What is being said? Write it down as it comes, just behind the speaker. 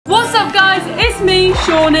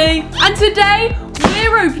Shawnee, and today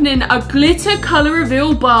we're opening a glitter colour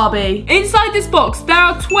reveal Barbie. Inside this box there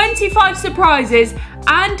are 25 surprises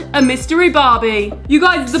and a mystery Barbie. You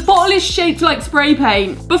guys, the bottle is shaped like spray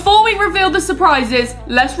paint. Before we reveal the surprises,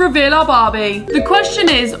 let's reveal our Barbie. The question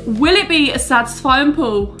is, will it be a satisfying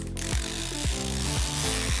pull?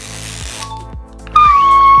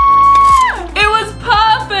 It was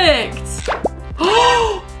perfect!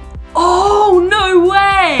 Oh, no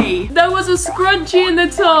way! There was a scrunchie in the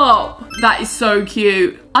top. That is so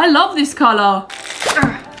cute. I love this colour.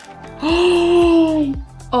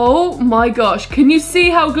 Oh my gosh, can you see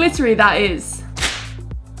how glittery that is?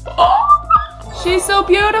 She's so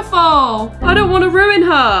beautiful. I don't want to ruin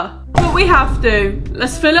her, but we have to.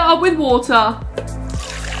 Let's fill it up with water.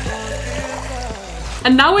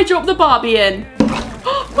 And now we drop the Barbie in.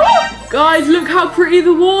 Guys, look how pretty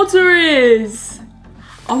the water is.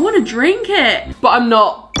 I want to drink it, but I'm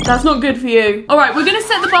not. That's not good for you. All right, we're going to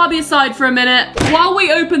set the Barbie aside for a minute while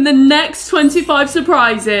we open the next 25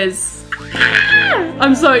 surprises.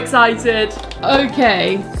 I'm so excited.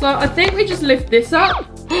 Okay, so I think we just lift this up.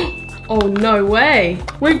 Oh, no way.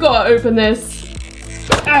 We've got to open this.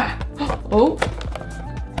 Oh.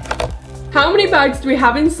 How many bags do we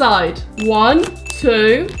have inside? 1,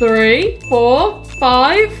 2, 3, 4,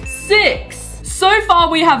 5, 6. So far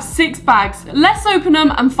we have 6 bags. Let's open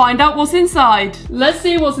them and find out what's inside. Let's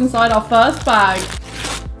see what's inside our first bag.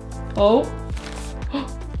 Oh.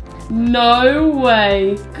 No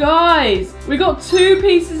way. Guys, we got 2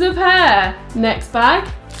 pieces of hair. Next bag.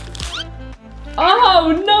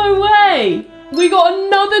 Oh, no way. We got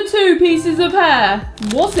another 2 pieces of hair.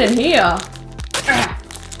 What's in here?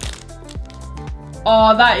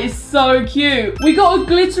 Oh, that is so cute. We got a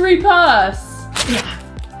glittery purse.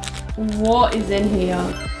 What is in here?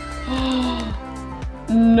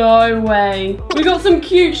 No way. We got some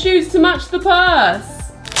cute shoes to match the purse.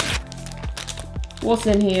 What's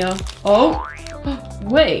in here? Oh,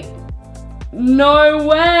 wait. No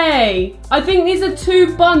way. I think these are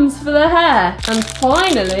 2 buns for the hair. And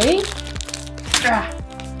finally,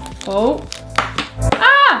 oh.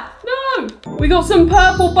 Ah, no. We got some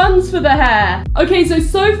purple buns for the hair. Okay,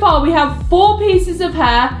 so far we have 4 pieces of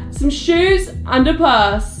hair, some shoes, and a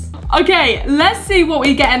purse. Okay, let's see what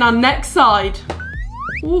we get in our next side.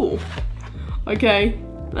 Ooh. Okay,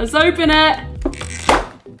 let's open it.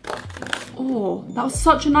 Oh, that was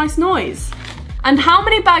such a nice noise. And how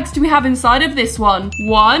many bags do we have inside of this one?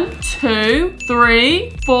 1, 2,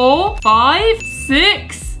 3, 4, 5,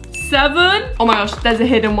 6, 7. Oh my gosh, there's a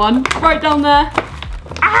hidden one right down there.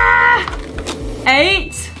 Ah!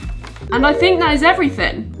 8. And I think that is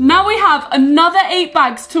everything. Now we have another 8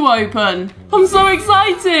 bags to open. I'm so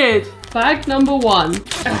excited. Bag number 1.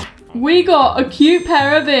 We got a cute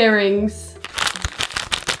pair of earrings.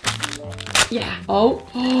 Yeah. Oh.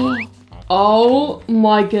 Oh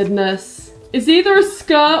my goodness. It's either a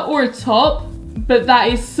skirt or a top, but that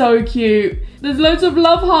is so cute. There's loads of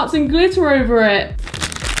love hearts and glitter over it.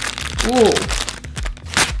 Ooh.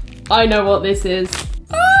 I know what this is.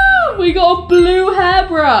 Ah, we got a blue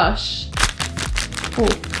hairbrush. Oh,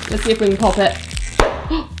 let's see if we can pop it.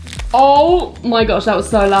 Oh my gosh, that was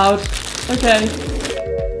so loud. Okay.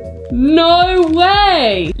 No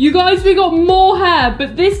way! You guys, we got more hair,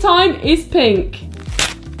 but this time it's pink.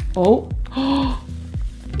 Oh.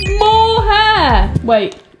 More hair!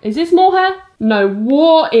 Wait, is this more hair? No,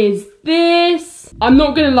 what is this? I'm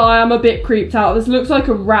not gonna lie, I'm a bit creeped out. This looks like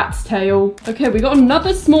a rat's tail. Okay, we got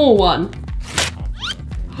another small one.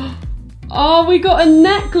 Oh, we got a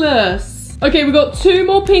necklace. Okay, we got 2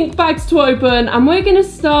 more pink bags to open, and we're gonna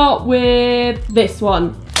start with this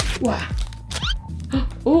one. Wow.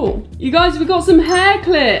 Oh, you guys, we got some hair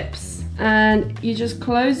clips, and you just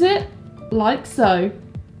close it like so.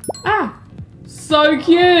 Ah, so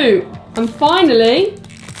cute. And finally,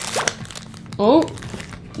 oh,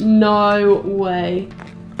 no way.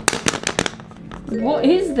 What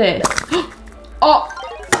is this? Oh,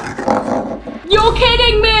 you're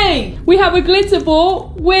kidding me! We have a glitter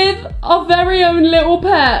ball with our very own little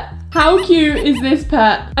pet. How cute is this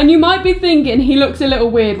pet? And you might be thinking he looks a little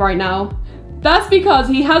weird right now. That's because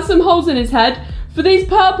he has some holes in his head for these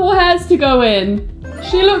purple hairs to go in.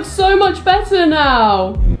 She looks so much better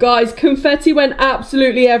now. Guys, confetti went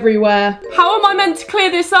absolutely everywhere. How am I meant to clear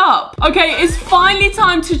this up? Okay, it's finally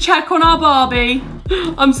time to check on our Barbie.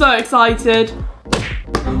 I'm so excited.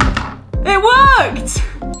 It worked!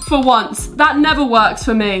 For once, that never works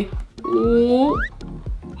for me. Ooh.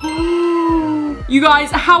 You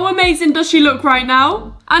guys, how amazing does she look right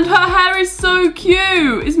now? And her hair is so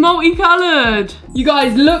cute. It's multicolored. You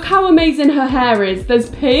guys, look how amazing her hair is. There's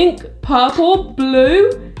pink, purple,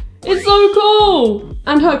 blue. It's so cool.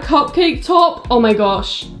 And her cupcake top. Oh my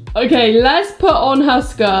gosh. Okay, let's put on her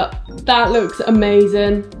skirt. That looks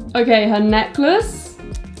amazing. Okay, her necklace.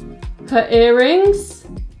 Her earrings.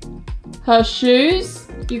 Her shoes.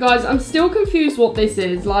 You guys, I'm still confused what this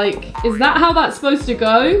is. Like, is that how that's supposed to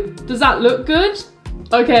go? Does that look good?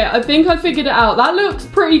 Okay, I think I figured it out. That looks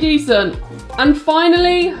pretty decent. And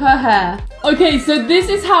finally, her hair. Okay, so this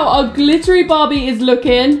is how our glittery Barbie is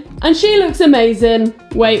looking. And she looks amazing.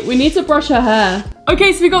 Wait, we need to brush her hair.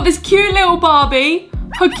 Okay, so we got this cute little Barbie,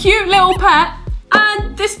 her cute little pet,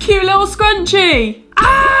 and this cute little scrunchie.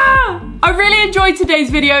 Ah! I really enjoyed today's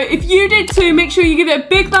video. If you did too, make sure you give it a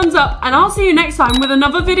big thumbs up, and I'll see you next time with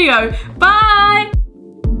another video. Bye!